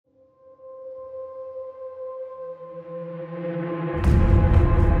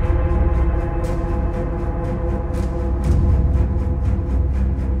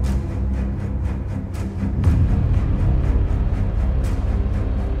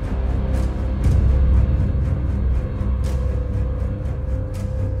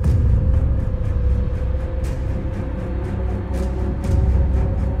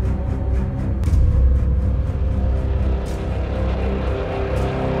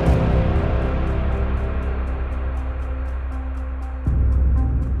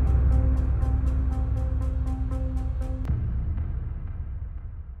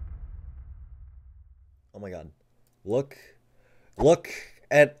Look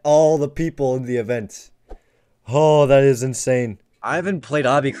at all the people in the event. Oh, that is insane. I haven't played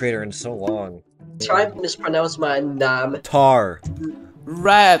Obby Creator in so long. Try to mispronounce my name. Tar.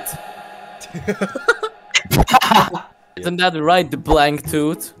 Rat. Isn't that right, the blank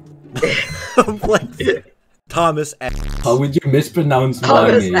tooth? Thomas. How would you mispronounce my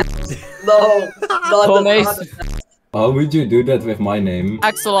name? No, not the How would you do that with my name?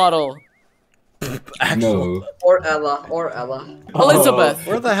 Axolotl. No. Or Ella. Elizabeth.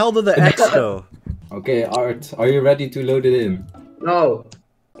 Where the hell did the X go? Okay, Art, are you ready to load it in? No.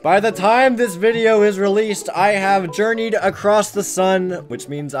 By the time this video is released, I have journeyed across the sun, which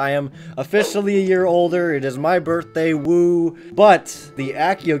means I am officially a year older. It is my birthday, woo. But the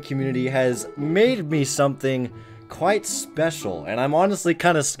AKYO community has made me something quite special, and I'm honestly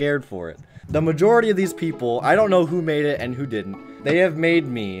kind of scared for it. The majority of these people, I don't know who made it and who didn't, they have made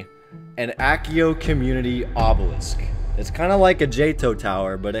me an AKYO community obelisk. It's kind of like a JTO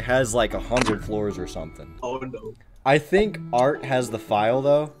tower, but it has like 100 floors or something. Oh no. I think Art has the file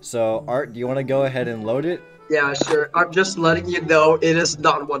though, so Art, do you want to go ahead and load it? Yeah, sure. I'm just letting you know it is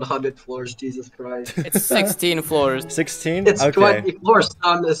not 100 floors, Jesus Christ. It's 16 floors. 16? It's okay. 20 floors,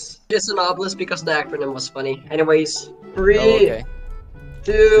 Thomas. It's an obelisk because the acronym was funny. Anyways, 3, Oh, okay.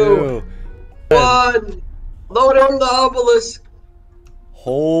 2, 1. Load on the obelisk.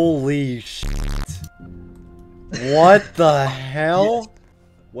 Holy shit. What the hell?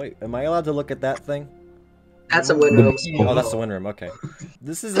 Wait, am I allowed to look at that thing? That's a window. Oh, that's the wind room, okay.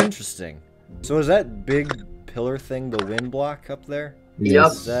 This is interesting. So is that big pillar thing the wind block up there?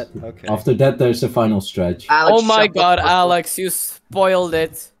 Yes. Is that okay? After that, there's a final stretch. Alex, Oh my shut the god, fuck up. Alex, you spoiled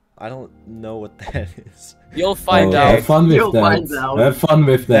it. I don't know what that is. You'll find Have out. fun with You'll that. find out. Have fun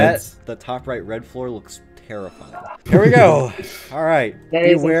with that. The top right red floor looks terrifying. Here we go. All right.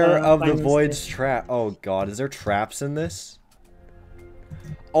 Beware of the void's trap. Oh god, is there traps in this?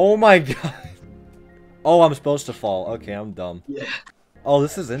 Oh my god. Oh, I'm supposed to fall. Okay, I'm dumb. Yeah. Oh,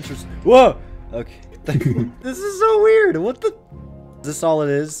 this is interesting. Whoa. Okay. This is so weird. What the? Is this all it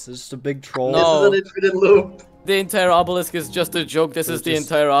is? It's just a big troll. No. This is an infinite loop. The entire obelisk is just a joke. This is the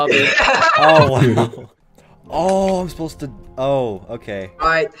entire obelisk. Oh wow. Oh, I'm supposed to. Oh, okay.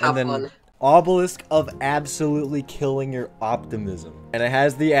 Alright, have And then fun. Obelisk of absolutely killing your optimism. And it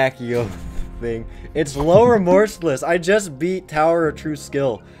has the AKYO thing. It's low remorseless. I just beat Tower of True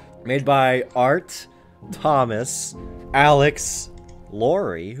Skill. Made by Art, Thomas, Alex,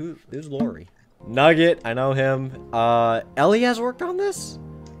 Lori. Who's Lori? Nugget, I know him. Ellie has worked on this?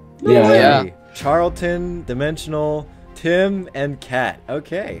 No Yeah, way. yeah. Charlton, Dimensional, Tim, and Kat.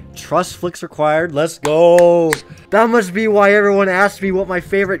 Okay. Trust flicks required. Let's go. That must be why everyone asked me what my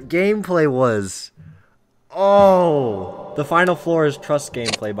favorite gameplay was. Oh. The final floor is trust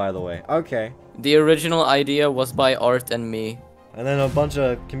gameplay, by the way. Okay. The original idea was by Art and me. And then a bunch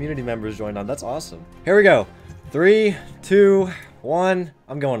of community members joined on. That's awesome. Here we go. 3, 2, 1.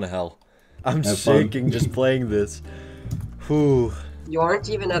 I'm going to hell. I'm shaking just playing this. Whew. You aren't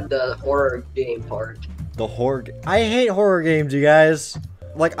even at the horror game part. The horror. I hate horror games, you guys.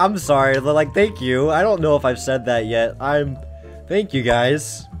 Like, I'm sorry. Like, thank you. I don't know if I've said that yet. Thank you,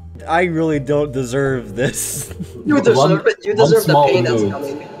 guys. I really don't deserve this. You deserve it. You deserve the pain that's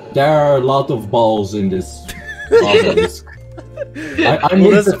coming. There are a lot of balls in this obelisk.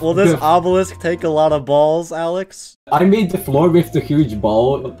 Will this obelisk take a lot of balls, Alex? I made the floor with the huge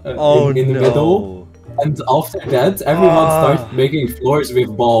ball in the middle. And after that, everyone started making floors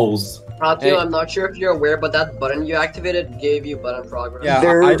with balls. Hey. I'm not sure if you're aware, but that button you activated gave you button progress. Yeah,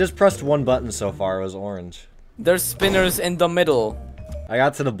 I just pressed one button so far. It was orange. There's spinners in the middle. I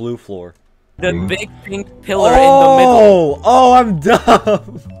got to the blue floor. The big pink pillar in the middle. Oh, I'm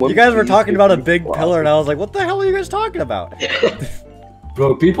dumb. You guys were talking about a big pillar, and I was like, what the hell are you guys talking about?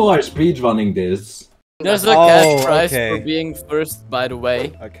 Bro, people are speedrunning this. There's a cash prize for being first, by the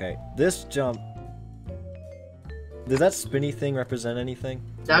way. Okay, this jump. Does that spinny thing represent anything?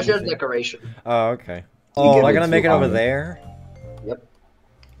 That's just decoration. Oh, okay. Oh, am I gonna make it over there? Yep.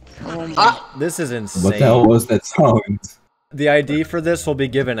 This is insane. What the hell was that sound? The ID for this will be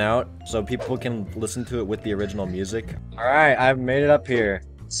given out, so people can listen to it with the original music. Alright, I've made it up here.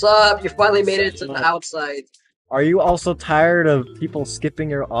 What's up? You finally made it to the outside. Are you also tired of people skipping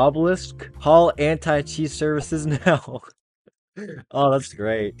your obelisk? Call anti-cheat services now. Oh, that's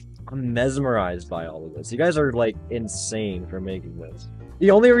great. I'm mesmerized by all of this. You guys are, like, insane for making this.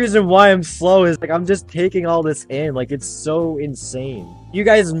 The only reason why I'm slow is, like, I'm just taking all this in. Like, it's so insane. You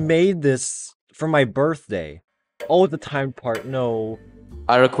guys made this for my birthday. Oh, the timed part, no.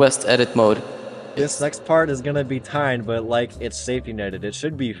 I request edit mode. This next part is gonna be timed, but, like, it's safety netted. It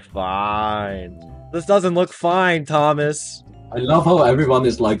should be fine. This doesn't look fine, Thomas. I love how everyone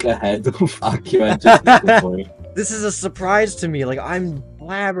is like ahead of AKYO and just going. This is a surprise to me. Like, I'm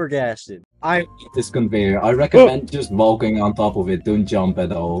flabbergasted. This conveyor. I recommend just walking on top of it. Don't jump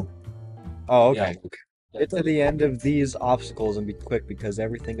at all. Oh, okay. Yeah. Get to the end of these obstacles and be quick because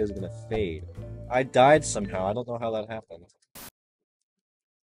everything is gonna fade. I died somehow. I don't know how that happened.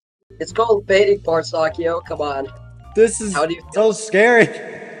 It's called fading parts, AKYO. Come on. This is How do you so scary.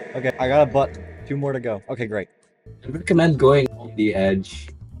 Okay, I got a button. 2 more to go. Okay, great. I recommend going on the edge.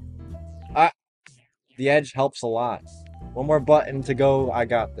 The edge helps a lot. 1 more button to go. I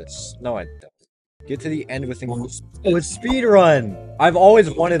got this. No, I don't. Get to the end with speed run. I've always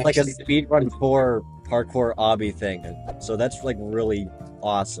wanted like a speed run for parkour obby thing, so that's like really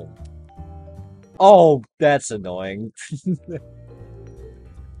awesome. Oh, that's annoying.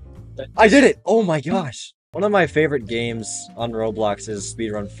 I did it! Oh my gosh! One of my favorite games on Roblox is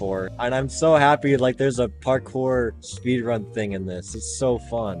Speedrun 4, and I'm so happy like there's a parkour speedrun thing in this. It's so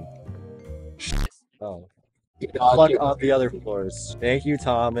fun. Oh. Good luck on the other floors. Thank you,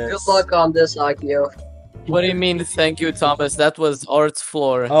 Thomas. Good luck on this, AKYO. What do you mean, thank you, Thomas? That was Art's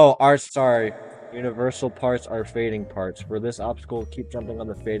floor. Oh, Art, sorry. Universal parts are fading parts. For this obstacle, keep jumping on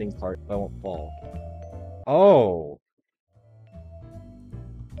the fading part, but I won't fall. Oh.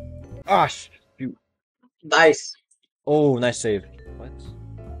 Ah, shoot. Nice. Oh, nice save. What?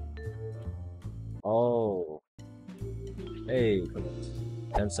 Oh. Hey.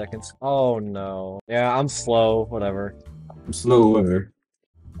 10 seconds. Oh no. Yeah, I'm slow. Whatever. I'm slower.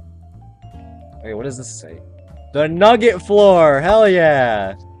 Wait, what does this say? The nugget floor! Hell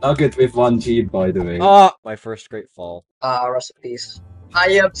yeah! Nugget with 1G, by the way. Oh! My first great fall. Recipes. I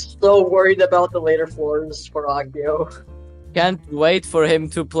am so worried about the later floors for AKYO. Can't wait for him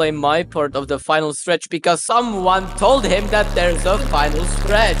to play my part of the final stretch because someone told him that there's a final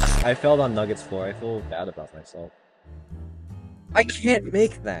stretch. I failed on Nugget's floor. I feel bad about myself. I can't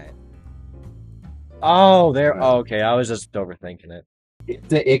make that. Oh, there. Oh, okay, I was just overthinking it. If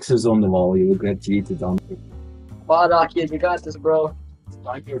the X is on the wall, you will get cheated on. Wow, AKYO, you got this, bro.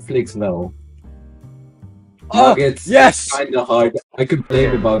 Time your flicks well. Oh, Nuggets, yes! kinda hard. I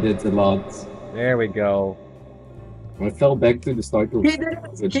complain about it a lot. There we go. I fell back to the start of He did it!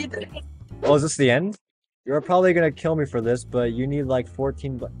 He did it! Oh, is this the end? You're probably gonna kill me for this, but you need like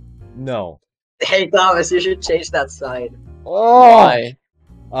 14 No. Hey, Thomas, you should change that side. Oh! Why?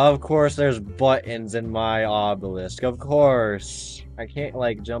 Of course there's buttons in my obelisk. Of course. I can't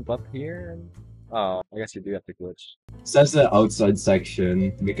like jump up here? Oh, I guess you do have to glitch. Says the outside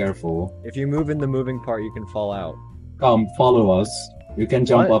section. Be careful. If you move in the moving part, you can fall out. Come, follow us. You can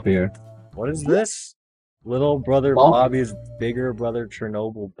jump What? up here. What is this? Little brother Bob? Bobby's bigger brother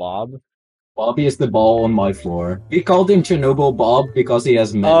Chernobyl Bob? Bobby is the ball on my floor. We called him Chernobyl Bob because he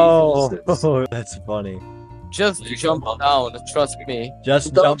has many faces. Oh, that's funny. Just jump down, trust me.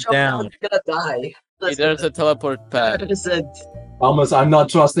 Just Don't jump down. You're gonna die. Hey, there's a teleport pad. Listen. Thomas, I'm not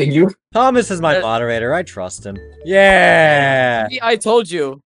trusting you. Thomas is my moderator. I trust him. Yeah! See, I told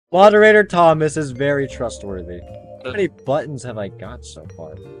you. Moderator Thomas is very trustworthy. How many buttons have I got so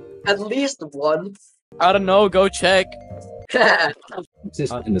far? At least one. I don't know, go check. Hey, This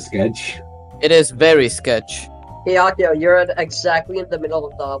is in the sketch. It is very sketch. AKYO, you're exactly in the middle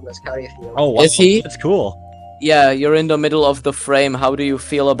of the obelisk. How do you feel? Oh, wow. Is he? That's cool. Yeah, you're in the middle of the frame. How do you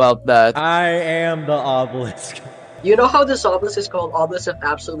feel about that? I am the obelisk. You know how this obelisk is called Obelisk of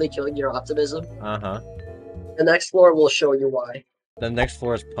Absolutely Killing Your Optimism? Uh-huh. The next floor will show you why. The next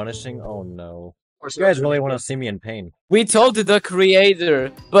floor is punishing? Oh no. Or You guys really want to see me in pain. We told the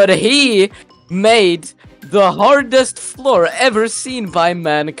creator, but he made the hardest floor ever seen by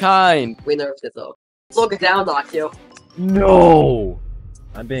mankind. We nerfed it though. Look down, AKYO. No!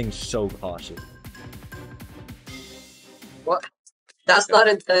 I'm being so cautious. What? That's not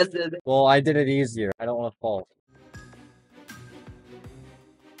intended. Well, I did it easier. I don't want to fall.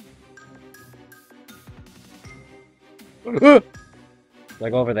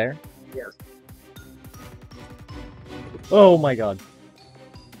 Like over there? Yes. Oh my god.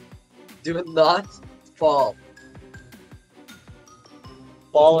 Do not fall.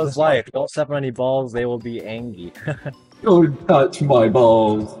 Ball is life. Don't step on any balls, they will be angry. Don't touch my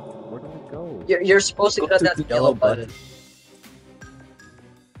balls. Where do we go? You're supposed to Go get to that the yellow button.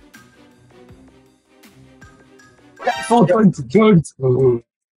 Don't.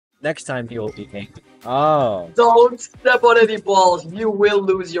 Next time he will be angry. Oh. Don't step on any balls. You will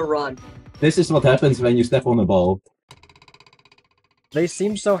lose your run. This is what happens when you step on a ball. They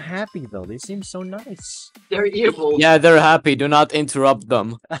seem so happy though. They seem so nice. They're evil. Yeah, they're happy. Do not interrupt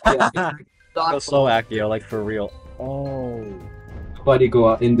them. Go slow, AKYO, like for real. Oh. Buddy,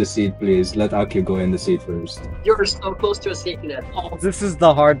 go in the seat, please. Let AKYO go in the seat first. You're so close to a safety net. This is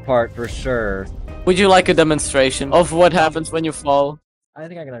the hard part for sure. Would you like a demonstration of what happens when you fall? I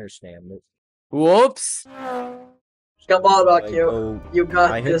think I can understand it. Whoops. Come on, Like, Akio. oh, You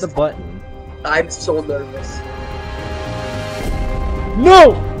got I hit this. the button. I'm so nervous.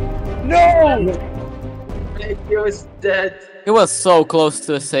 No! No! Akio is dead. He was so close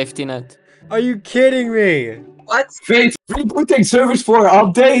to a safety net. Are you kidding me? What? Fate, rebooting service for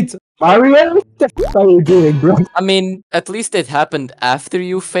update! Mario? What the f are you doing, bro? I mean, at least it happened after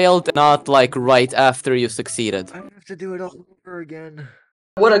you failed, not like right after you succeeded. I have to do it all over again.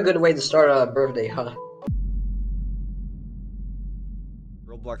 What a good way to start a birthday, huh?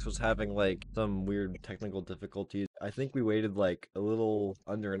 Roblox was having like some weird technical difficulties. I think we waited like a little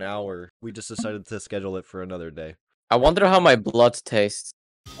under an hour. We just decided to schedule it for another day. I wonder how my blood tastes.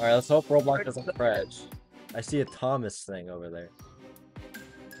 Alright, let's hope Roblox doesn't crash. I see a Thomas thing over there.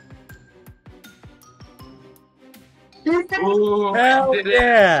 Hell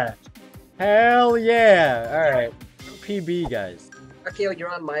yeah! Hell yeah! Alright. PB, guys. Akio, you're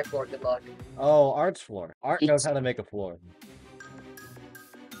on my floor. Good luck. Oh, Art's floor. Art knows how to make a floor.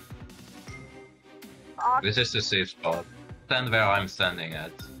 This is the safe spot. Stand where I'm standing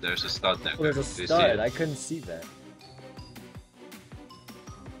at. There's a stud there. Oh, there's a Do you see stud. it? I couldn't see that.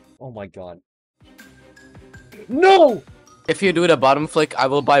 Oh my god. No! If you do the bottom flick, I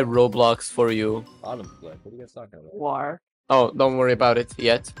will buy Roblox for you. Bottom flip. What are you guys talking about? War. Oh, don't worry about it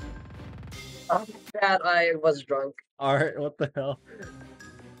yet. That I was drunk. Art, what the hell?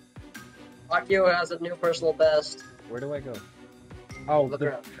 Akio has a new personal best. Where do I go? Oh, Look the,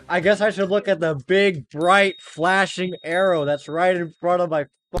 around. I guess I should look at the big, bright, flashing arrow that's right in front of my.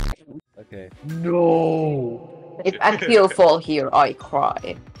 Okay. No. If Akio fall here, I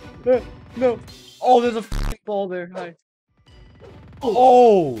cry. No. Oh, there's a ball there. Hi.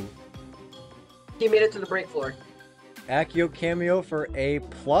 Oh. He made it to the break floor. Akio cameo for A++.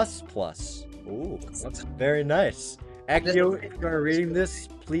 Ooh, that's very nice. Akio, if you are reading this,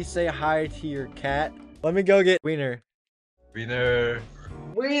 please say hi to your cat. Let me go get Wiener. Winner!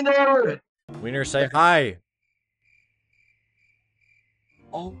 Winner! Wiener, say hi.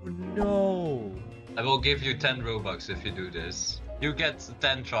 Oh no. I will give you 10 Robux if you do this. You get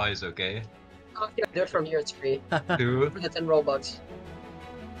 10 tries, okay? Akio, do it from here. It's free. 2. For the 10 Robux.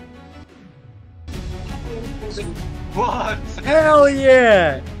 What? Hell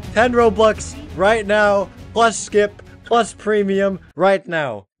yeah! 10 Robux right now, plus skip, plus premium right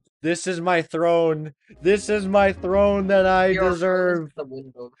now. This is my throne. This is my throne that I Your deserve. the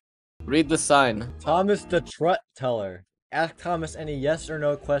window. Read the sign. Thomas the Trut Teller. Ask Thomas any yes or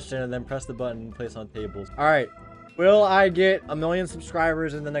no question and then press the button and place on tables. Alright. Will I get 1 million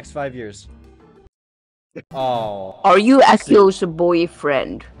subscribers in the next 5 years? Oh. Are you Akio's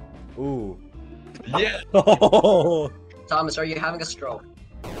boyfriend? Ooh. Yeah! Oh. Thomas, are you having a stroke?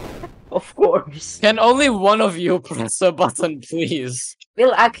 Of course. Can only one of you press a button, please?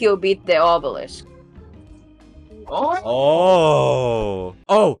 Will Akio beat the Obelisk? Oh.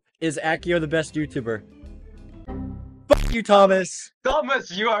 Oh. Is Akio the best YouTuber? Fuck you, Thomas.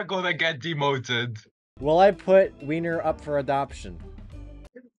 Thomas, you are gonna get demoted. Will I put Wiener up for adoption?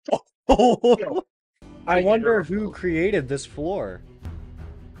 Oh. I wonder who created this floor.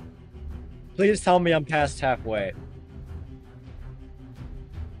 Please tell me I'm past halfway.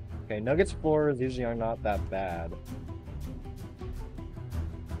 Okay, Nuggets floors usually are not that bad.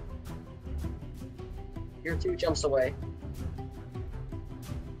 You're 2 jumps away.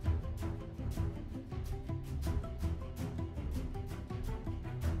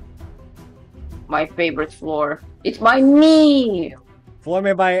 My favorite floor. It's my knee! Floor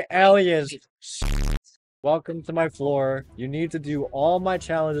made by aliens. Welcome to my floor. You need to do all my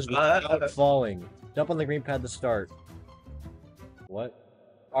challenges without falling. Jump on the green pad to start. What?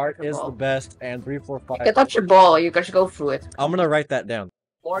 Art is the best, and 3, 4, 5. You can touch your ball, you can just go through it. I'm gonna write that down.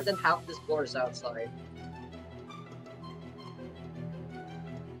 More than half this floor is outside.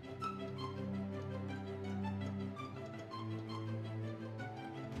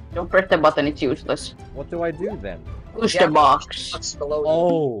 Don't press the button, it's useless. What do I do then? Push Yeah, the box. What's below you?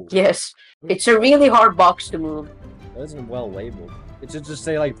 Oh, Yes. It's a really hard box to move. that isn't well labeled. It should just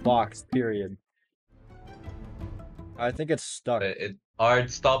say like box, period. I think it's stuck. Art,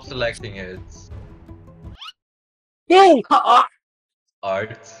 stop selecting it. Yay!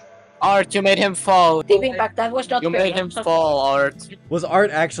 Art. Art, you made him fall. Deep Impact, that was not You fair. made him fall, Art. Was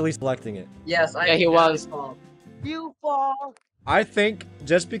Art actually selecting it? Yes, I Yeah, he think that was. is fault. You fall! I think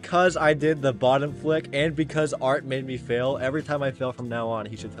just because I did the bottom flick and because Art made me fail, every time I fail from now on,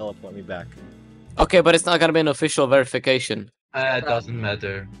 he should teleport me back. Okay, but it's not gonna be an official verification. It doesn't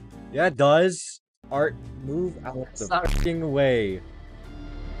matter. Yeah, it does. Art, move out the Sorry. fucking way.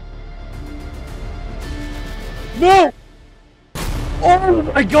 No! Oh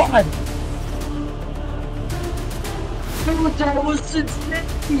my god! Dude, that was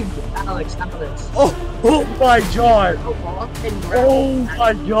insane! Alex. Oh my god! Go off and Oh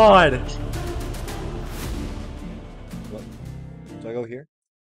my god! What? Do I go here?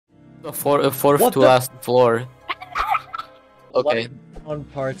 The fourth What to the- last floor. Okay. Brown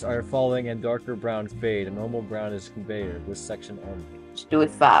parts are falling and darker brown fade, and normal brown is conveyed. This section only. Just do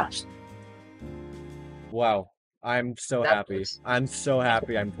it fast. Wow. I'm so That happy. works. I'm so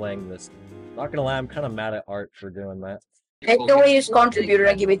happy I'm playing this. Not gonna lie, I'm kind of mad at Art for doing that. Take away his contributor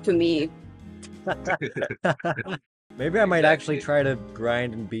and give it to me. Maybe I might actually try to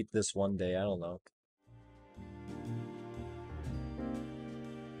grind and beat this one day. I don't know.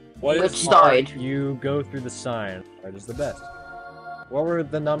 What Which is side? Art? You go through the sign. Art is the best. What were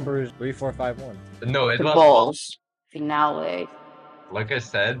the numbers? 3, 4, 5, 1. No, it The was balls. Finale. like I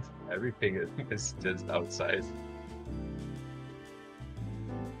said, everything is just outside.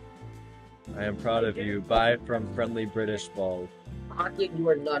 I am proud of you. Bye from friendly British balls. Hockey, you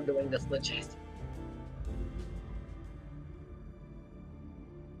are not doing this legit.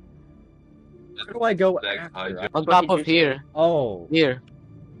 Where do I go Like, after? On top of here. Oh, Here.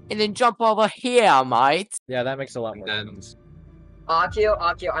 And then jump over here, mate. yeah, that makes a lot more Then- sense. Akio,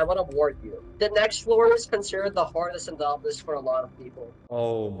 I want to warn you. The next floor is considered the hardest in the Obelisk for a lot of people.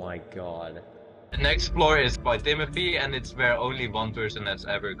 Oh my god. The next floor is by Timothy, and it's where only one person has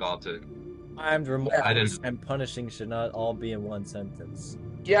ever gotten. Timed I remorse didn't- and punishing should not all be in one sentence.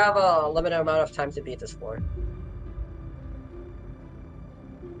 Do you have a limited amount of time to beat this floor?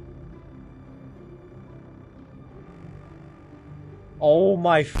 Oh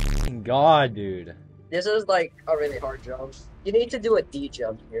my fucking god, dude. This is like a really hard jump. You need to do a D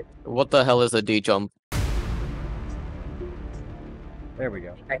jump here. What the hell is a D jump? There we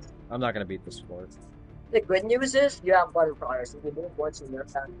go. Right. I'm not gonna beat this floor. The good news is you have button priors. If you move once in your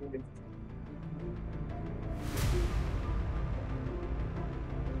path,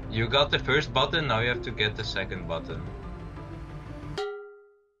 You got the first button, now you have to get the second button.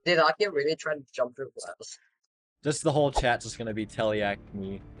 did Akio really try to jump through glass? Just the whole chat's just gonna be Telyak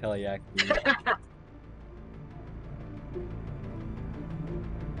me. Telyak me.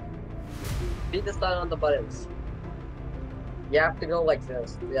 Beat the sign on the buttons. You have to go like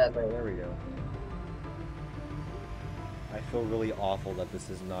this. Yeah, Oh, there we go. I feel really awful that this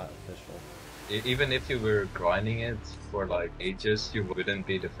is not official. Even if you were grinding it for like ages, you wouldn't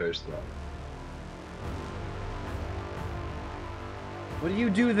be the first one. What do you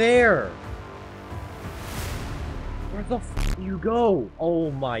do there? Where the f do you go? Oh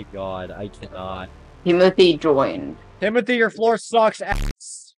my god, I cannot. Timothy joined. Timothy, your floor sucks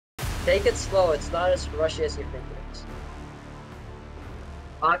ass. Take it slow. It's not as rushy as you think it is.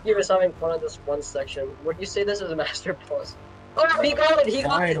 Akio is having fun in this one section. Would you say this is a master boss? Oh, he got it! He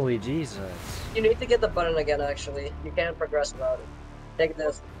got it! Finally, Jesus. You need to get the button again, actually. You can't progress without it. Take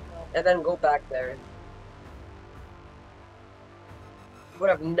this, and then go back there. Would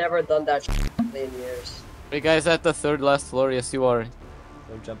have never done that in years. Are you guys at the third last floor? Yes, you are.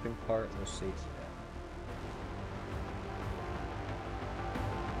 No jumping part, no safe.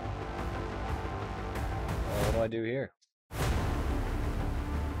 What do I do here?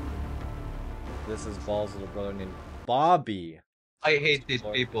 This is Ball's little brother named Bobby. I hate these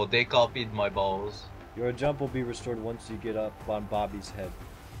people, they copied my balls. Your jump will be restored once you get up on Bobby's head.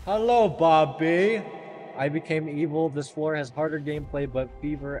 Hello, Bobby! I became evil. This floor has harder gameplay, but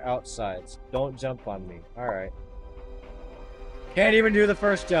fever outsides. Don't jump on me. Alright. Can't even do the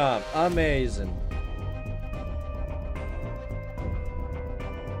first jump. Amazing.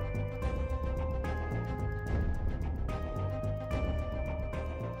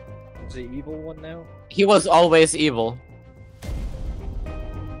 Is the evil one now? He was always evil.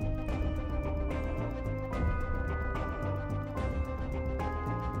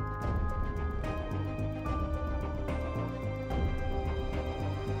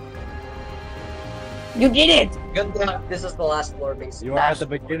 You did it! Good luck. This is the last floor, basically. You are at the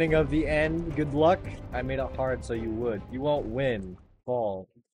beginning of the end. Good luck. I made it hard so you would. You won't win. Fall.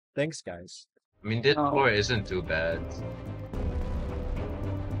 Thanks, guys. I mean, this Oh. floor isn't too bad.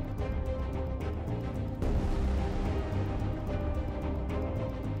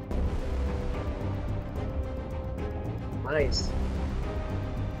 Nice.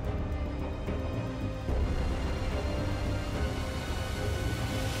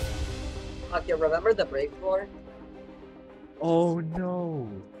 Okay, remember the break floor? Oh no.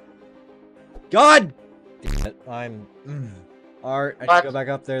 God! Damn it, I'm. Art, I What? should go back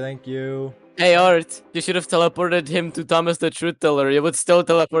up there, thank you. Hey Art, you should have teleported him to Thomas the Truth Teller. You would still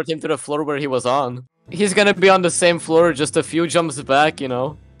teleport him to the floor where he was on. He's gonna be on the same floor, just a few jumps back, you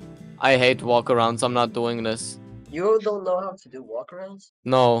know? I hate walkarounds, I'm not doing this. You don't know how to do walkarounds?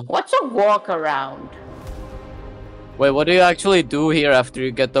 No. What's a walk around? Wait, what do you actually do here after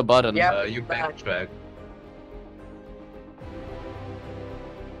you get the button? Yeah. You backtrack.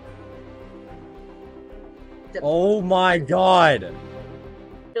 Oh my god!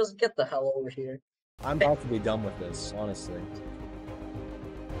 Just get the hell over here. I'm about to be done with this, honestly.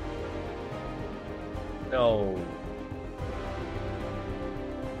 No.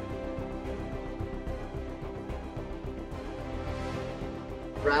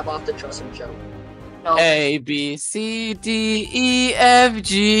 Grab off the truss and jump. No. A, B, C, D, E, F,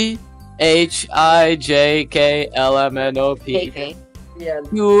 G, H, I, J, K, L, M, N, O, P, Okay. Yeah.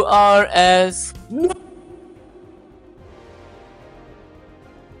 Q, R, S.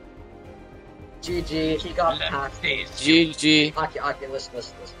 GG, he got past. GG. Okay, listen.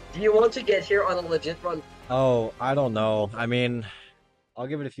 Do you want to get here on a legit run? Oh, I don't know. I mean, I'll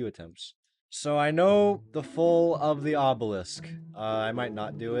give it a few attempts. So I know the full of the obelisk. I might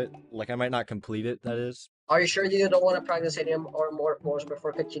not do it. Like, I might not complete it, that is. Are you sure you don't want to practice any or more floors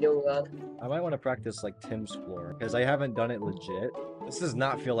before continuing on? I might want to practice, like, Tim's floor, because I haven't done it legit. This does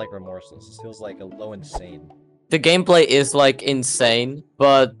not feel like remorseless. This feels like a low insane. The gameplay is like insane,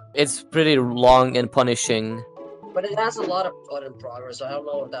 but it's pretty long and punishing. But it has a lot of fun and progress, so I don't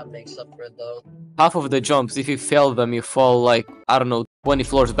know if that makes up for it though. Half of the jumps, if you fail them, you fall like, I don't know, 20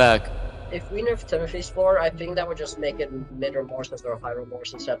 floors back. If we nerf Timothy's floor, I think that would just make it mid remorse instead of high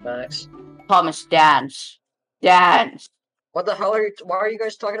remorse and setbacks. Thomas, dance. Dance. What the hell are you? Why are you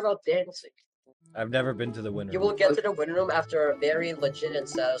guys talking about dancing? I've never been to the winter. You will get to the winning room after a very legit and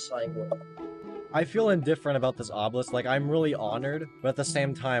satisfying one. I feel indifferent about this obelisk. Like, I'm really honored, but at the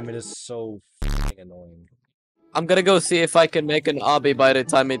same time, it is so f***ing annoying. I'm gonna go see if I can make an obby by the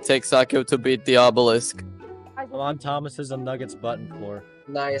time it takes AKYO to beat the obelisk. I'm on Thomas's and Nugget's button floor.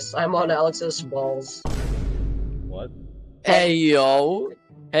 Nice. I'm on Alex's balls. What? Hey yo!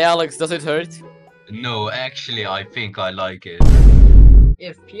 Hey Alex, does it hurt? No, actually, I think I like it.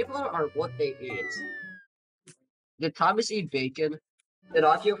 If people are what they eat, did Thomas eat bacon? Did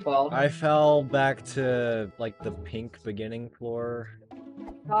AKYO fall? I fell back to, like, the pink beginning floor.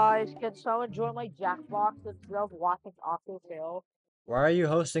 Guys, can someone join my Jackbox instead of watching AKYO fail? Why are you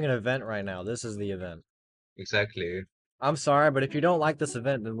hosting an event right now? This is the event. Exactly. I'm sorry, but if you don't like this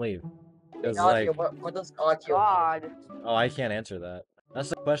event, then leave. It's AKYO, like, what does AKYO do? God. oh, I can't answer that. That's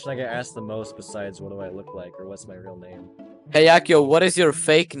the question I get asked the most besides what do I look like or what's my real name. Hey AKYO, what is your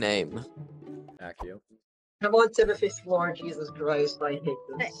fake name? AKYO. Come on, Timothy's floor, Jesus Christ, I hate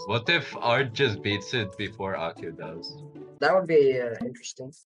this. What if Art just beats it before AKYO does? That would be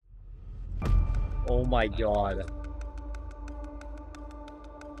interesting. Oh my god.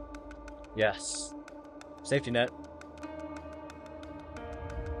 Yes. Safety net.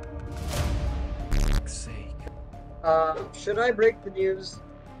 For fuck's sake. Should I break the news?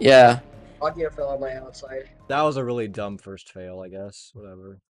 Yeah. AKYO fell on my outside. That was a really dumb first fail, I guess.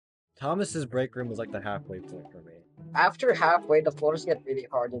 Whatever. Thomas's break room was like the halfway point for me. After halfway, the floors get really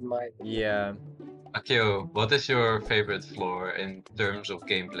hard in my... Yeah. AKYO, what is your favorite floor in terms of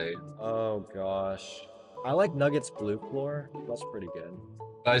gameplay? Oh gosh. I like Nugget's blue floor. That's pretty good.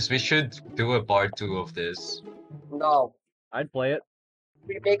 Guys, we should do a part 2 of this. No. I'd play it.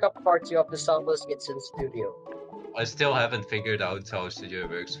 We make up part 2 of the Southwest Gets in Studio. I still haven't figured out how Studio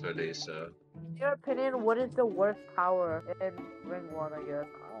works fully, so... In your opinion, what is the worst power in Ring 1, I guess?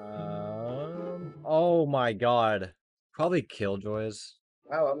 Oh my god. Probably Killjoys.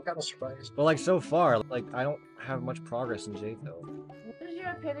 Wow, I'm kind of surprised. But like so far, like I don't have much progress in J-Though. What is your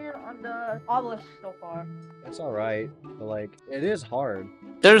opinion on the Obelisk so far? It's alright, but like, it is hard.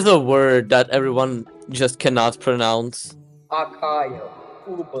 There's a word that everyone just cannot pronounce. AKYO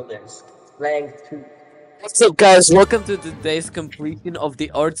Obelisk Lang 2. What's up guys, welcome to today's completion of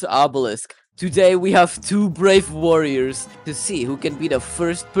the Arts Obelisk. Today we have two brave warriors to see who can be the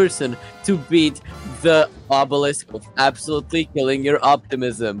first person to beat the obelisk of absolutely killing your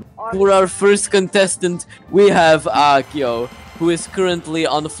optimism. For our first contestant, we have AKYO, who is currently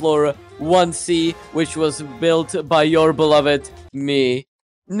on floor 1C, which was built by your beloved me.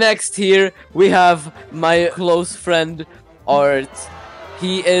 Next here, we have my close friend, Art.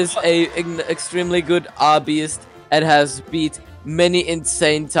 He is an extremely good obbyist and has beat many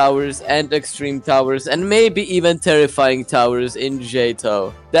insane towers and extreme towers and maybe even terrifying towers in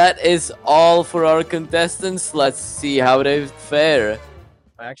J-Though. That is all for our contestants. Let's see how they fare.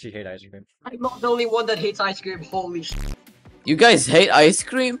 I actually hate ice cream. I'm not the only one that hates ice cream, holy sh**. You guys hate ice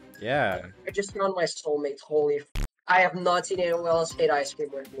cream? Yeah. I just found my soulmate. Holy f. I have not seen anyone else hate ice cream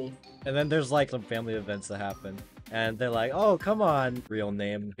with me. And then there's like some family events that happen. And they're like, oh, come on, real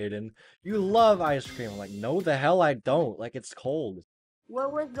name hidden. You love ice cream. I'm like, no, the hell I don't. Like, it's cold.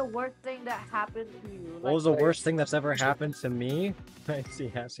 What was the worst thing that happened to you? What was the worst thing that's ever happened to me? I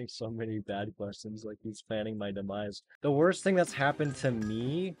see asking so many bad questions, like he's planning my demise. The worst thing that's happened to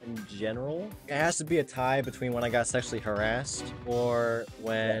me in general, it has to be a tie between when I got sexually harassed or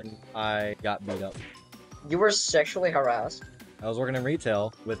when I got beat up. You were sexually harassed? I was working in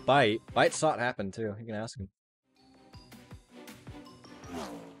retail with Bite. Bite saw it happen too. You can ask him.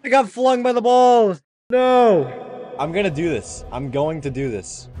 I got flung by the balls! No! I'm gonna do this. I'm going to do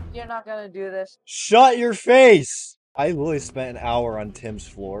this. You're not gonna do this. Shut your face! I literally spent an hour on Tim's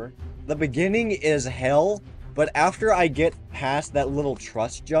floor. The beginning is hell, but after I get past that little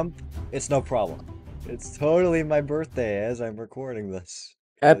trust jump, it's no problem. It's totally my birthday as I'm recording this.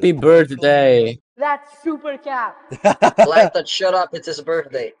 Happy birthday. That's super cap. Like that, shut up, it's his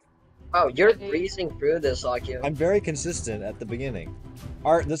birthday. Oh, you're breezing through this, AKYO. I'm very consistent at the beginning.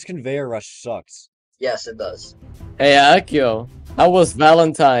 Art, this conveyor rush sucks. Yes, it does. Hey Akyo, how was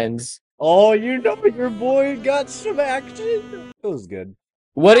Valentine's? Oh, you know your boy got some action. It was good.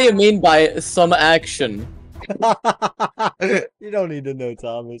 What do you mean by some action? You don't need to know,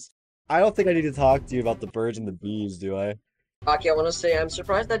 Thomas. I don't think I need to talk to you about the birds and the bees, do I? AKYO, I want to say I'm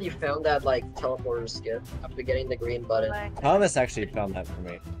surprised that you found that like teleporter skip after getting the green button. Thomas actually found that for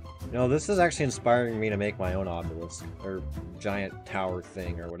me. You know, this is actually inspiring me to make my own obelisk, or giant tower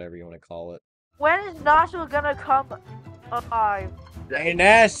thing, or whatever you want to call it. When is Nasu gonna come alive? Hey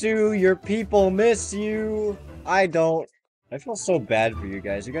Nasu, your people miss you. I don't. I feel so bad for you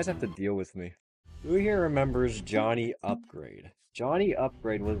guys. You guys have to deal with me. Who here remembers Johnny Upgrade? Johnny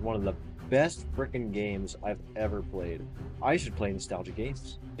Upgrade was one of the best frickin' games I've ever played. I should play nostalgic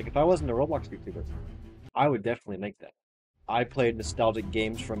games. Like, if I wasn't a Roblox YouTuber, I would definitely make that. I played nostalgic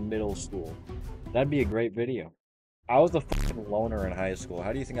games from middle school. That'd be a great video. I was a fucking loner in high school.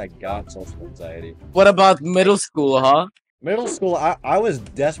 How do you think I got social anxiety? What about middle school, huh? Middle school, I was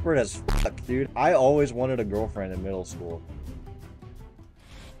desperate as fuck, dude. I always wanted a girlfriend in middle school.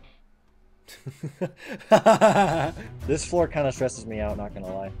 This floor kind of stresses me out, not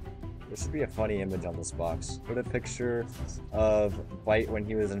gonna lie. This would be a funny image on this box. Put a picture of Bite when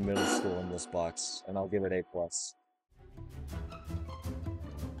he was in middle school in this box, and I'll give it A+.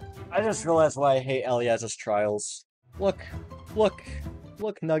 I just realized why I hate Elias's trials. Look, look,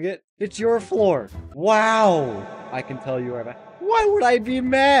 look, Nugget. It's your floor. Wow! I can tell you are mad. Why would I be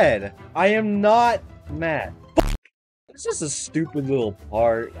mad? I am not mad. Fuck! It's just a stupid little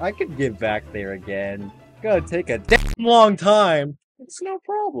part. I could get back there again. Gonna take a damn long time. It's no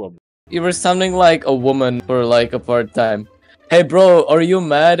problem. You were sounding like a woman for like a part-time. Hey bro, are you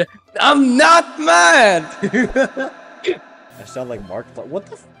mad? I'm not mad! I sound like Markiplier. What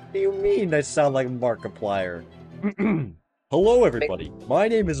the f do you mean I sound like Markiplier? Hello everybody, my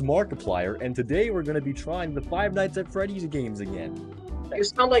name is Markiplier, and today we're gonna be trying the Five Nights at Freddy's games again. You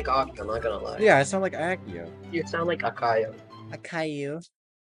sound like AKYO, I'm not gonna lie. Yeah, I sound like AKYO. You sound like AKYO. AKYO?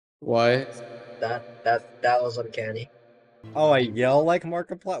 Why? That was uncanny. Oh, I yell like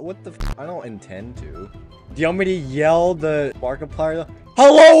Markiplier? What the f? I don't intend to. Do you want me to yell the Markiplier?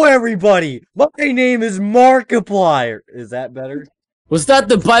 Hello everybody! My name is Markiplier! Is that better? Was that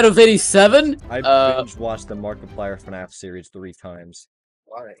the bite of 87? I binge watched the Markiplier FNAF series 3 times.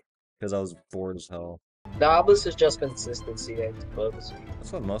 Why? Because I was bored as hell. The obelisk is just consistency, I suppose.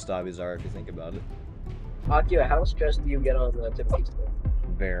 That's what most obbies are if you think about it. AKYO, how stressed do you get on the activities?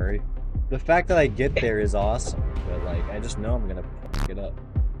 Very. The fact that I get there is awesome, but like, I just know I'm gonna f it up.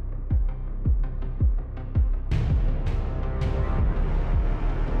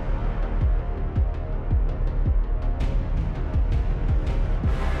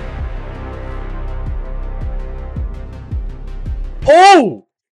 Oh!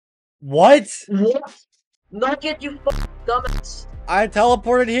 What? What? Nugget, you f***ing dumbass! I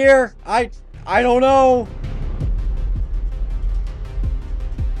teleported here! I don't know!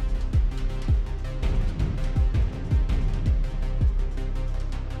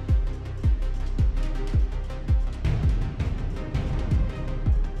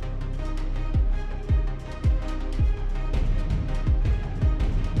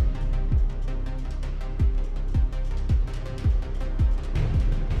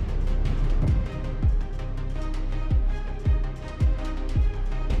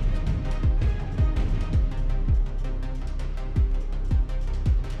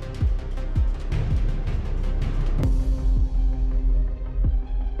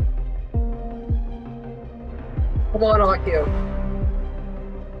 Come on, AKYO.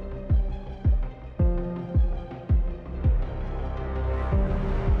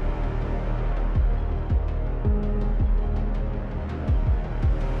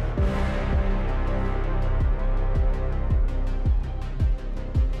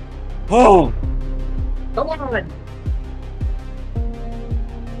 Oh! Come on!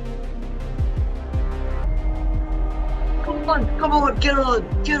 Come on,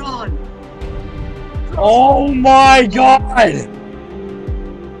 get on! Oh my god!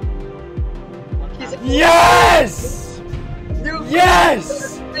 Yes!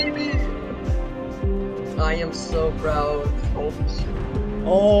 Yes! Baby! I am so proud.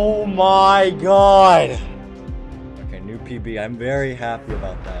 Oh my god! Okay, new PB. I'm very happy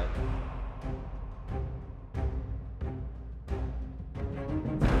about that.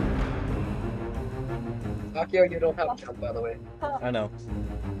 AKYO, you don't have jump, by the way. I know.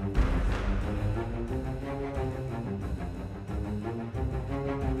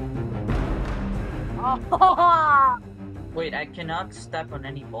 Wait, I cannot step on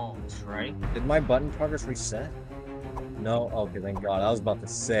any balls, right? Did my button progress reset? No? Okay, thank god. I was about to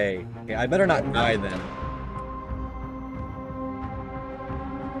say. Okay, I better not die then.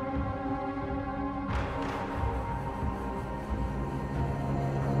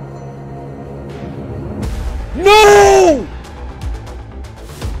 No!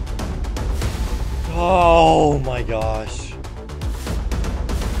 Oh my gosh.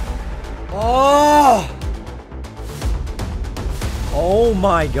 Oh! Oh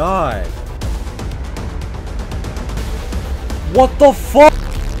my god. What the fuck?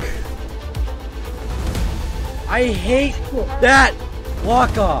 I hate that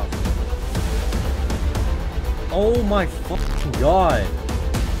walk off. Oh my fucking god.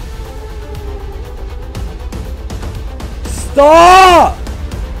 Stop!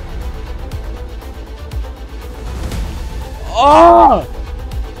 Oh!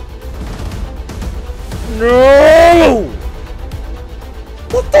 No!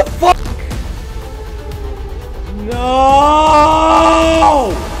 What the fuck? No!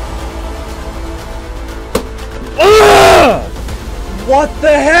 Ugh! What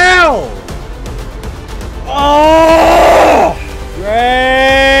the hell? Oh!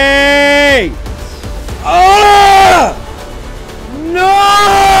 Great! Oh!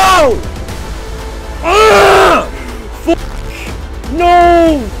 No! Ugh! Fuck!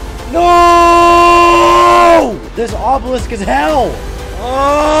 No! No! This obelisk is hell!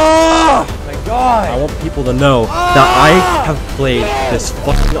 Oh my god! I want people to know that I have played this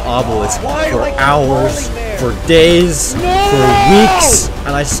fucking obelisk for hours, for days, for weeks,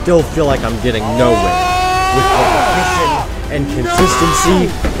 and I still feel like I'm getting nowhere. With repetition and consistency,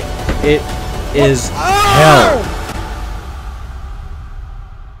 it is hell.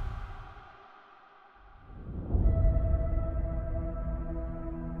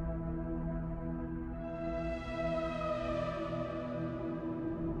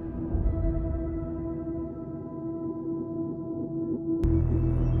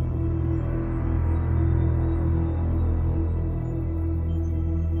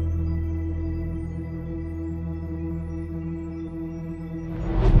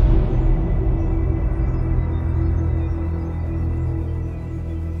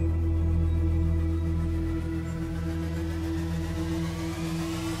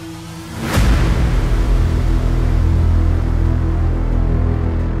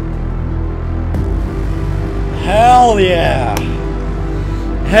 Hell yeah!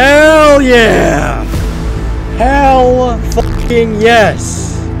 Hell yeah! Hell fucking yes!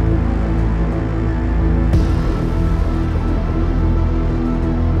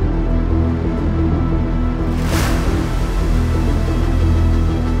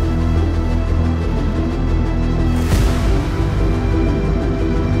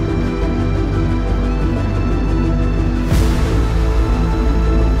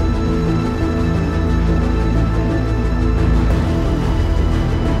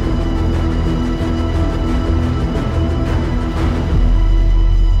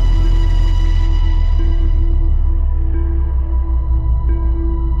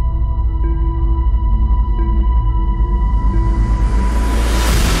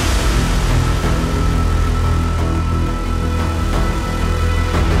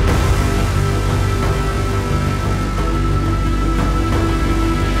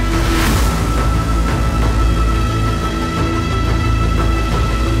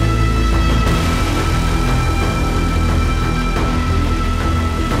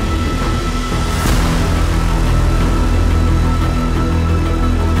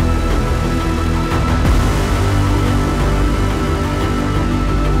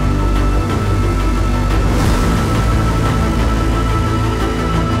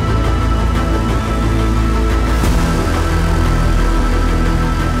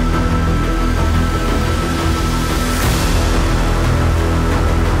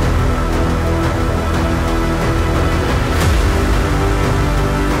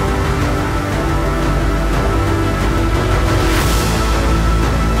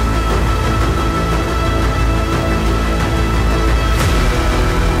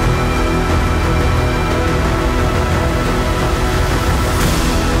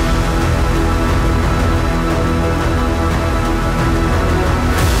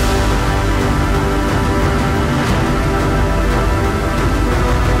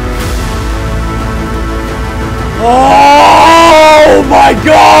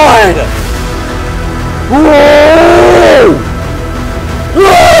 Oh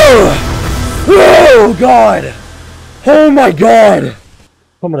god! Oh my god!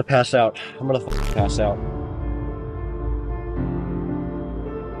 I'm gonna pass out. I'm gonna pass out.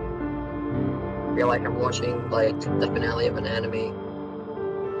 I feel like I'm watching like the finale of an anime.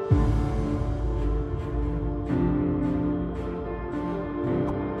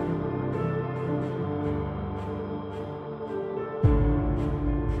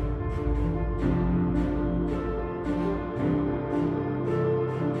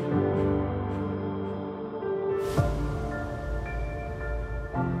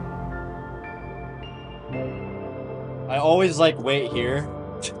 I always like wait here.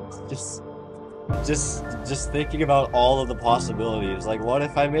 just thinking about all of the possibilities. Like, what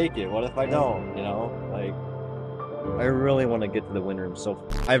if I make it? What if I don't? You know? Like, I really want to get to the win room, so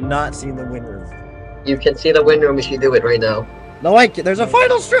I've not seen the win room. You can see the win room if you do it right now. No, I can't. There's a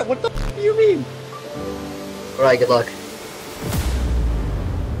final strip! What the f do you mean? Alright, good luck.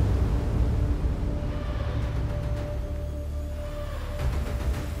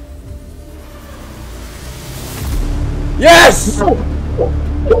 Yes! Go!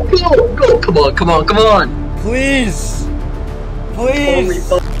 Go! Come on, come on, come on! Please! Please!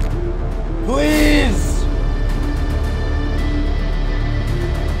 Please!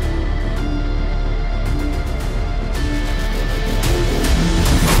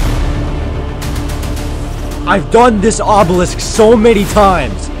 I've done this obelisk so many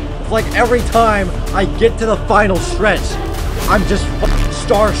times. It's like every time I get to the final stretch, I'm just f***ing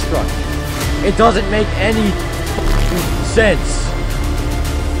starstruck. It doesn't make any f***ing sense.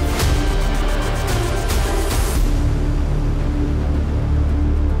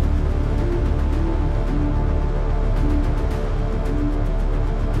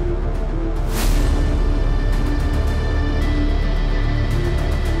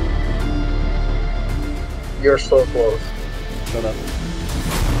 You're so close. Shut up.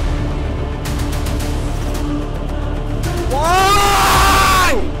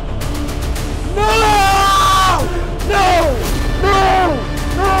 Why? No! No! No!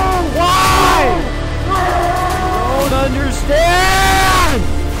 No! Why? I don't understand!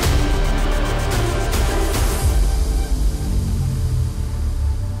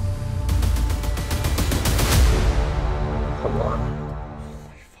 Come on.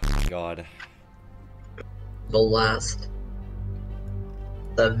 God.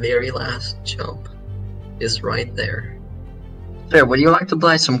 The very last jump is right there. There, would you like to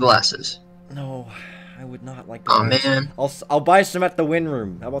buy some glasses? No, I would not like to. Aw, man. I'll buy some at the win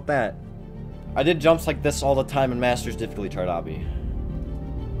room. How about that? I did jumps like this all the time in Master's Difficulty Chart Obby.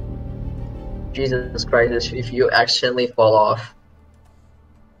 Jesus Christ, if you accidentally fall off.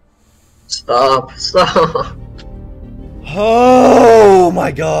 Stop, stop. Oh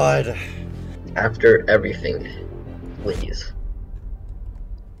my god. After everything, please.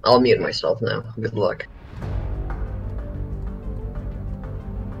 I'll mute myself now. Good luck.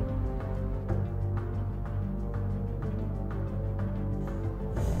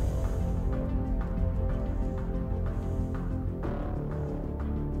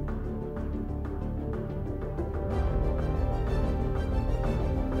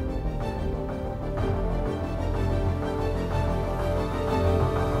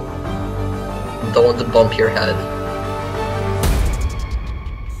 Don't want to bump your head.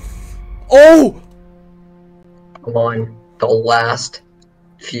 Oh! Come on, the last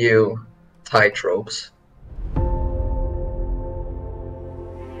few tightropes.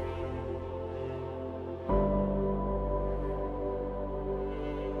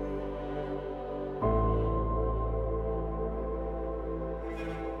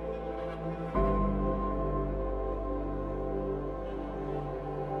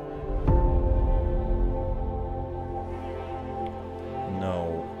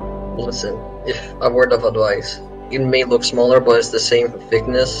 Listen, if a word of advice, it may look smaller, but it's the same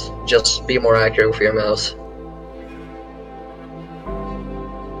thickness. Just be more accurate with your mouse.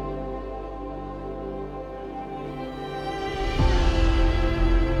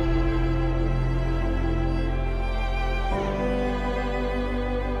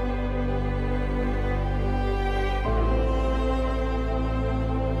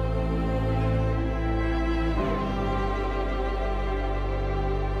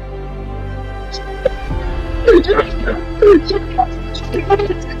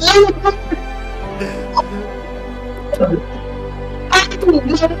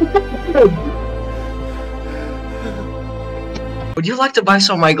 Would you like to buy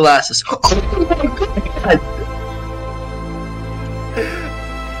some of my glasses?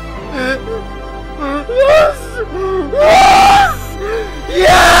 Yes!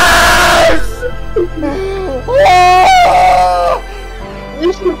 Yes! Oh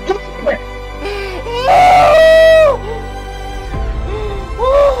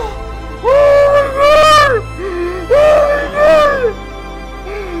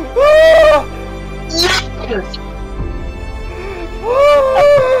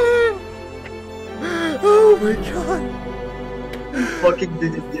my god! Fucking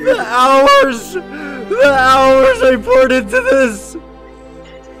did it, dude. The hours I poured into this!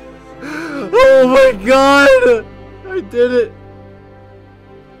 Oh my god! I did it!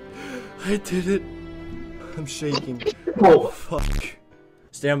 I did it! I'm shaking. Oh fuck.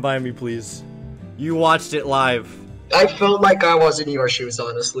 Stand by me, please. You watched it live. I felt like I was in your shoes,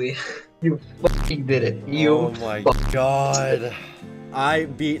 honestly. You fucking did it. You. Oh my god. I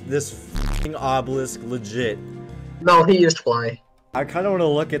beat this fucking obelisk legit. No, he used fly. I kind of want to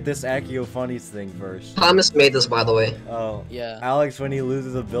look at this AKYO Funnies thing first. Thomas made this, by the way. Oh. Yeah. Alex, when he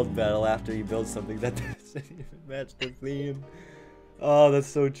loses a build battle after he builds something that doesn't even match the theme. Oh, that's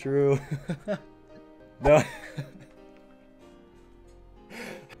so true. No.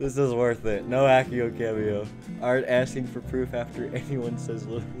 This is worth it. No AKYO cameo. Art asking for proof after anyone says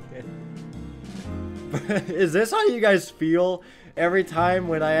Lillian. Is this how you guys feel every time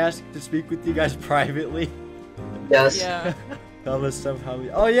when I ask to speak with you guys privately? Yes. Yeah. Thomas somehow.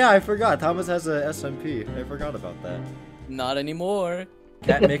 Oh yeah, I forgot. Thomas has a SMP. I forgot about that. Not anymore.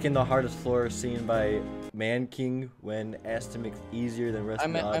 Cat making the hardest floor seen by Man King when asked to make easier than rest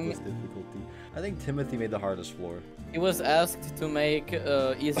of the obelisk difficulty. I think Timothy made the hardest floor. He was asked to make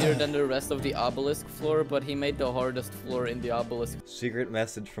easier than the rest of the obelisk floor, but he made the hardest floor in the obelisk. Secret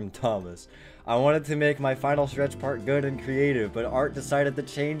message from Thomas. I wanted to make my final stretch part good and creative, but Art decided to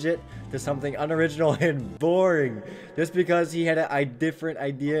change it to something unoriginal and boring, just because he had a different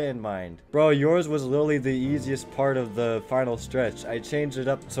idea in mind. Bro, yours was literally the easiest part of the final stretch. I changed it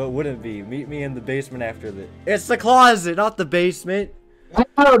up so it wouldn't be. Meet me in the basement after this. It's the closet, not the basement!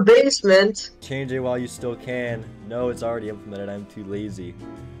 Oh, basement! Change it while you still can. No, it's already implemented. I'm too lazy.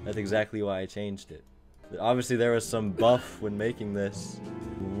 That's exactly why I changed it. But obviously there was some buff when making this.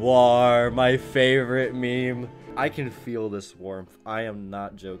 War, my favorite meme. I can feel this warmth. I am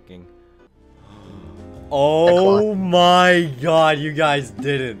not joking. Oh my god, you guys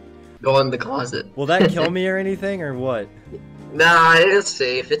didn't. Go in the closet. Will that kill me or anything, or what? Nah, it's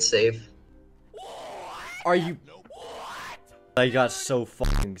safe. It's safe. Are you... I got so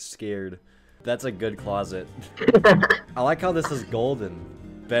fucking scared. That's a good closet. I like how this is golden.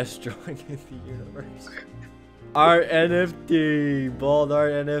 Best drawing in the universe. Art NFT! Bald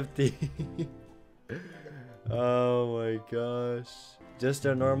art NFT! Oh my gosh. Just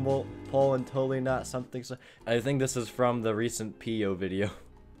a normal poll and totally not something so... I think this is from the recent PO video.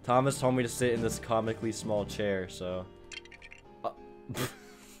 Thomas told me to sit in this comically small chair, so...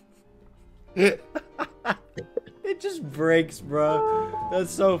 It just breaks, bro.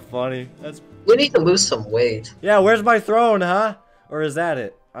 That's so funny. That's... You need to lose some weight. Yeah, where's my throne, huh? Or is that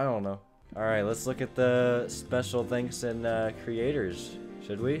it? I don't know. Alright, let's look at the special thanks and creators.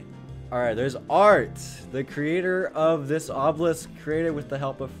 Should we? Alright, there's Art, the creator of this obelisk, created with the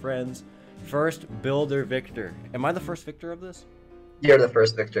help of friends. First builder Victor. Am I the first Victor of this? You're the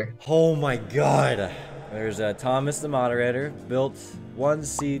first Victor. Oh my god. There's Thomas the moderator, built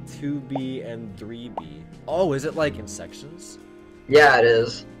 1C, 2B, and 3B. Oh, is it like in sections? Yeah, it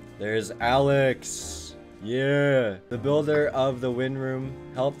is. There's Alex. Yeah. The builder of the wind room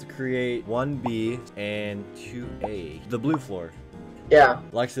helped create 1B and 2A. The blue floor. Yeah.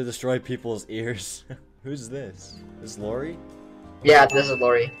 Likes to destroy people's ears. Who's this? Is Lori? Yeah, this is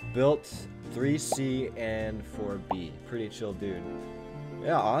Lori. Built 3C and 4B. Pretty chill dude.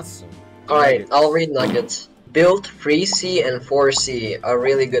 Yeah, awesome. Alright, I'll read nuggets. Built 3C and 4C, a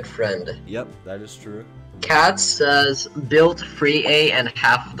really good friend. Yep, that is true. Cat says, built 3A and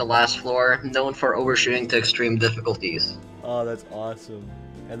half of the last floor, known for overshooting to extreme difficulties. Oh, that's awesome.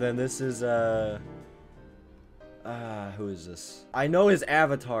 And then this is, who is this? I know his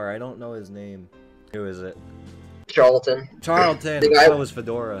avatar, I don't know his name. Who is it? Charlton. Charlton! The guy- That was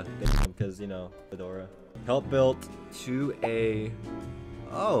Fedora. Because, you know, Fedora. Help built 2A.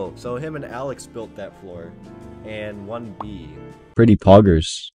 Oh, so him and Alex built that floor. And 1B. Pretty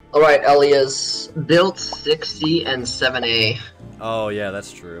poggers. Alright, Elias. Built 6C and 7A. Oh, yeah,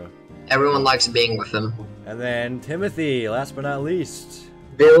 that's true. Everyone likes being with him. And then Timothy, last but not least.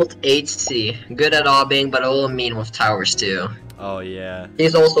 Built 8C. Good at obbing, but a little mean with towers too. Oh, yeah.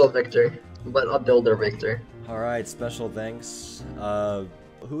 He's also a Victor, but a builder Victor. Alright, special thanks.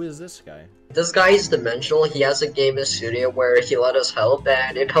 Who is this guy? This guy is dimensional. He has a gaming studio where he let us help,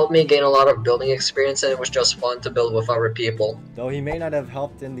 and it helped me gain a lot of building experience, and it was just fun to build with other people. Though he may not have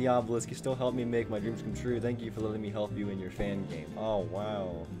helped in the Obelisk, he still helped me make my dreams come true. Thank you for letting me help you in your fan game. Oh,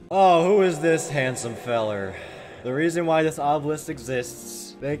 wow. Oh, who is this handsome feller? The reason why this Obelisk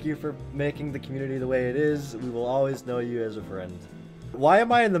exists. Thank you for making the community the way it is. We will always know you as a friend. Why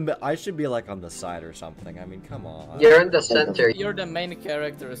am I in the I should be like on the side or something. I mean, come on. You're in the center. You're the main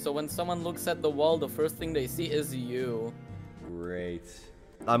character, so when someone looks at the wall, the first thing they see is you. Great.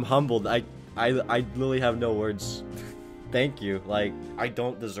 I'm humbled. I literally have no words. Thank you. Like, I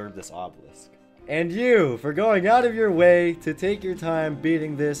don't deserve this Obelisk. And you, for going out of your way to take your time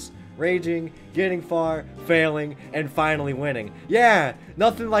beating this, raging, getting far, failing, and finally winning. Yeah,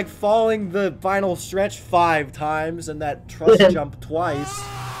 nothing like falling the final stretch 5 times and that trust jump twice.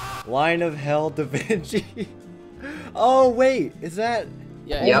 Line of Hell Da Vinci. Oh, wait, is that...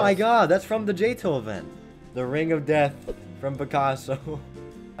 Yeah. Oh my god, that's from the JTO event. The Ring of Death from Picasso.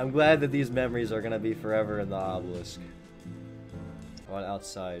 I'm glad that these memories are gonna be forever in the Obelisk. On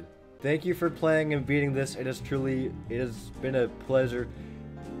outside. Thank you for playing and beating this. It has been a pleasure.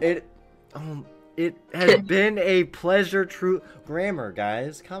 It has been a pleasure. True grammar,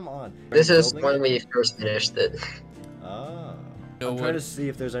 guys. Come on. This is when we first finished it. Oh. I'm trying to see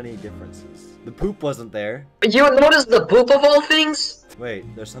if there's any differences. The poop wasn't there. You noticed the poop of all things?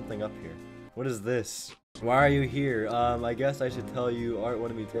 Wait, there's something up here. What is this? Why are you here? I guess I should tell you. Art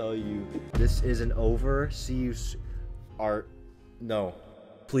wanted me to tell you. This isn't over. See you. Art. No.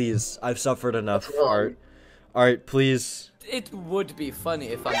 Please. I've suffered enough. Art. Art, please. It would be funny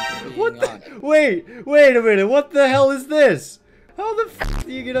if I'm being honest. Wait a minute, what the hell is this? How the f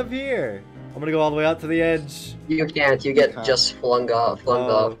do you get up here? I'm gonna go all the way out to the edge. You can't, you get just flung off.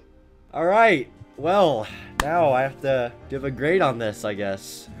 Alright, well, now I have to give a grade on this, I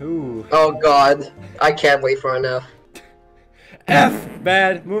guess. Ooh. Oh god, I can't wait for an F. F!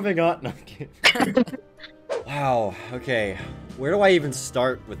 Bad, moving on. No, I'm kidding. Wow, okay. Where do I even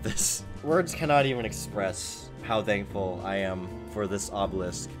start with this? Words cannot even express how thankful I am for this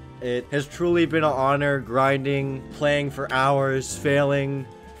Obelisk. It has truly been an honor grinding, playing for hours, failing,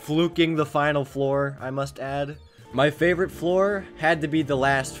 fluking the final floor, I must add. My favorite floor had to be the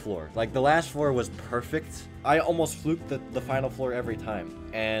last floor. Like, the last floor was perfect. I almost fluked the final floor every time.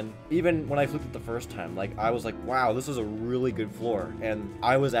 And even when I fluked it the first time, like, I was like, wow, this is a really good floor. And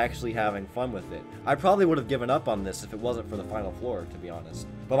I was actually having fun with it. I probably would have given up on this if it wasn't for the final floor, to be honest.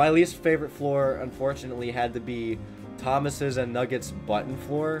 But my least favorite floor, unfortunately, had to be Thomas's and Nugget's button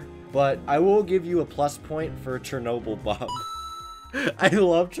floor. But I will give you a plus point for Chernobyl Bob. I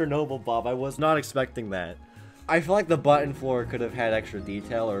love Chernobyl Bob. I was not expecting that. I feel like the button floor could have had extra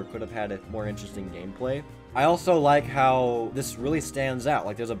detail or could have had a more interesting gameplay. I also like how this really stands out.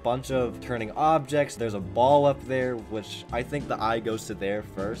 Like, there's a bunch of turning objects. There's a ball up there, which I think the eye goes to there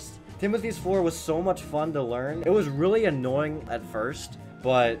first. Timothy's floor was so much fun to learn. It was really annoying at first,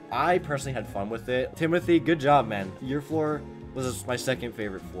 but I personally had fun with it. Timothy, good job, man. Your floor was my second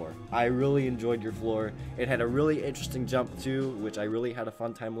favorite floor. I really enjoyed your floor. It had a really interesting jump too, which I really had a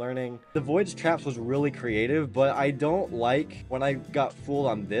fun time learning. The Void's traps was really creative, but I don't like when I got fooled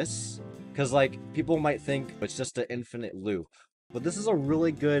on this, because like people might think it's just an infinite loop. But this is a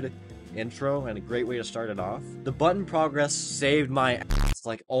really good intro and a great way to start it off. The button progress saved my ass.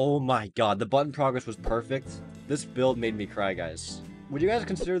 Like, oh my god, the button progress was perfect. This build made me cry, guys. Would you guys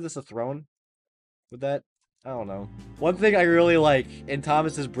consider this a throne? Would that? I don't know. One thing I really like in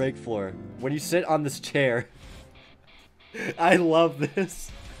Thomas's break floor, when you sit on this chair. I love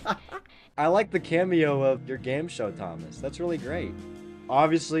this. I like the cameo of your game show, Thomas. That's really great.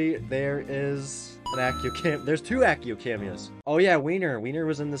 Obviously, there is an AKYO cam. There's 2 AKYO cameos. Oh yeah, Wiener. Wiener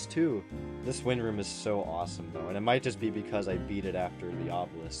was in this too. This win room is so awesome though, and it might just be because I beat it after the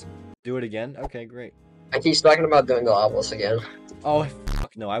Obelisk. Do it again? Okay, great. I keep talking about doing the Obelisk again. Oh,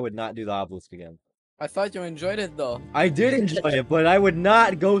 fuck no, I would not do the Obelisk again. I thought you enjoyed it though. I did enjoy it, but I would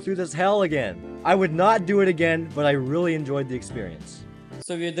not go through this hell again. I would not do it again, but I really enjoyed the experience.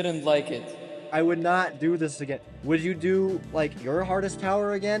 So you didn't like it? I would not do this again. Would you do, like, your hardest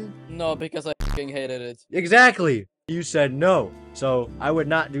tower again? No, because I fucking hated it. Exactly! You said no, so I would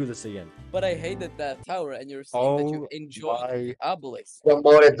not do this again. But I hated that tower, and you're saying that you enjoyed Obelisk.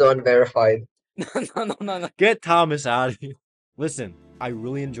 Promoted to unverified. No. Get Thomas out of here. Listen, I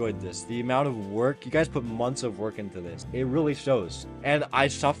really enjoyed this. The amount of work, you guys put months of work into this. It really shows. And I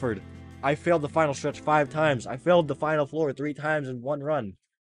suffered. I failed the final stretch 5 times. I failed the final floor 3 times in one run.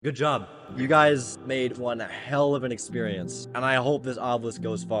 Good job. You guys made one hell of an experience. And I hope this Obelisk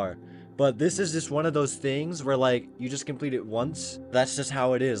goes far. But this is just one of those things where, like, you just complete it once. That's just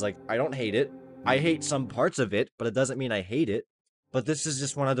how it is. Like, I don't hate it. I hate some parts of it, but it doesn't mean I hate it. But this is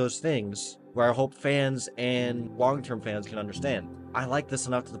just one of those things where I hope fans and long-term fans can understand. I like this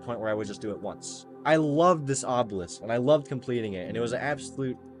enough to the point where I would just do it once. I loved this obelisk, and I loved completing it, and it was an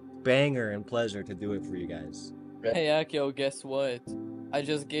absolute banger and pleasure to do it for you guys. Hey AKYO, guess what? I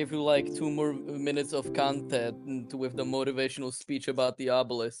just gave you like 2 more minutes of content with the motivational speech about the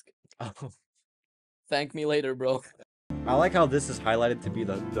obelisk. Oh. Thank me later, bro. I like how this is highlighted to be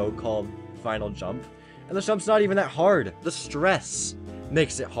the so-called final jump. And the jump's not even that hard. The stress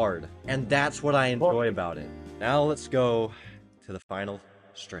makes it hard. And that's what I enjoy about it. Now let's go to the final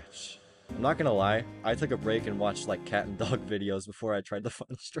stretch. I'm not gonna lie, I took a break and watched like cat and dog videos before I tried the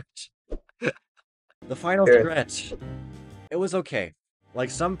final stretch. The final stretch. It was okay.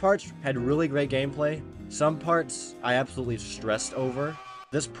 Like, some parts had really great gameplay. Some parts I absolutely stressed over.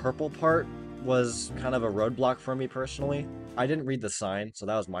 This purple part was kind of a roadblock for me personally. I didn't read the sign, so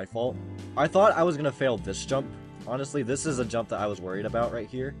that was my fault. I thought I was gonna fail this jump. Honestly, this is a jump that I was worried about right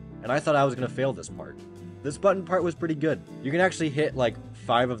here, and I thought I was gonna fail this part. This button part was pretty good. You can actually hit like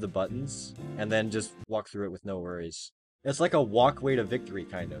 5 of the buttons, and then just walk through it with no worries. It's like a walkway to victory,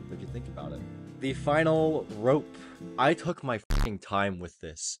 kind of, if you think about it. The final rope. I took my f***ing time with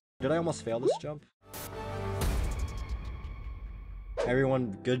this. Did I almost fail this jump?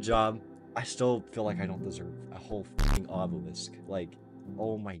 Everyone, good job. I still feel like I don't deserve a whole f***ing obelisk. Like,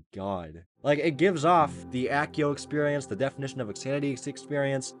 oh my god. Like, it gives off the AKYO experience, the definition of insanity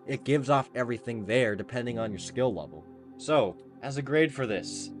experience. It gives off everything there, depending on your skill level. So, as a grade for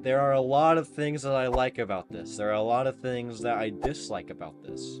this, there are a lot of things that I like about this. There are a lot of things that I dislike about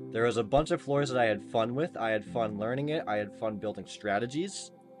this. There was a bunch of floors that I had fun with. I had fun learning it. I had fun building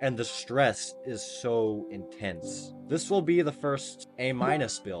strategies. And the stress is so intense. This will be the first A-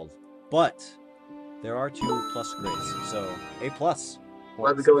 build. But there are 2 plus grades, so A+.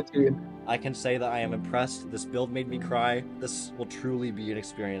 Let's go with you. I can say that I am impressed. This build made me cry. This will truly be an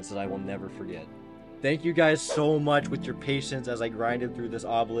experience that I will never forget. Thank you guys so much with your patience as I grinded through this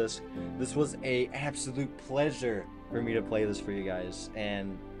obelisk. This was an absolute pleasure for me to play this for you guys,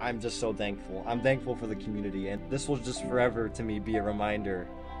 and I'm just so thankful. I'm thankful for the community, and this will just forever to me be a reminder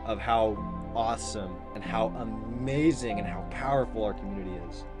of how awesome and how amazing and how powerful our community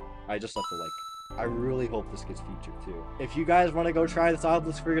is. I just left a like. I really hope this gets featured too. If you guys want to go try this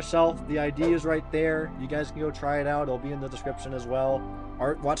obelisk for yourself, the ID is right there. You guys can go try it out. It'll be in the description as well.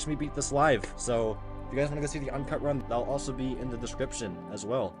 Art watched me beat this live, so if you guys want to go see the uncut run, that'll also be in the description as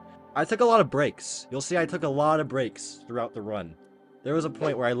well. I took a lot of breaks. You'll see I took a lot of breaks throughout the run. There was a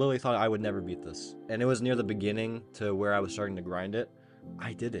point where I literally thought I would never beat this. And it was near the beginning to where I was starting to grind it.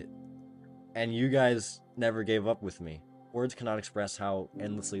 I did it. And you guys never gave up with me. Words cannot express how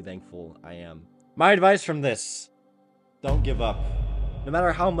endlessly thankful I am. My advice from this: don't give up. No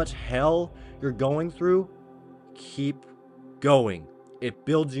matter how much hell you're going through, keep going. It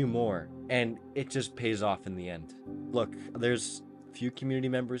builds you more, and it just pays off in the end. Look, there's a few community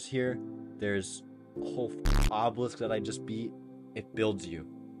members here. There's a whole obelisk that I just beat. It builds you.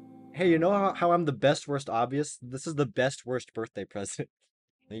 Hey, you know how I'm the best worst obvious? This is the best worst birthday present.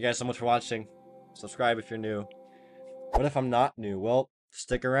 Thank you guys so much for watching. Subscribe if you're new. What if I'm not new? Well,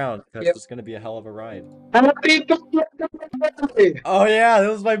 stick around, because it's going to be a hell of a ride. Oh yeah,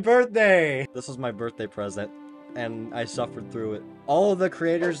 this was my birthday! This was my birthday present, and I suffered through it. All of the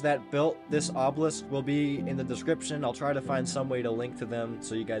creators that built this obelisk will be in the description. I'll try to find some way to link to them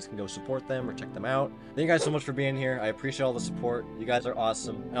so you guys can go support them or check them out. Thank you guys so much for being here. I appreciate all the support. You guys are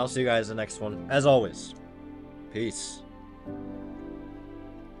awesome. And I'll see you guys in the next one. As always, peace.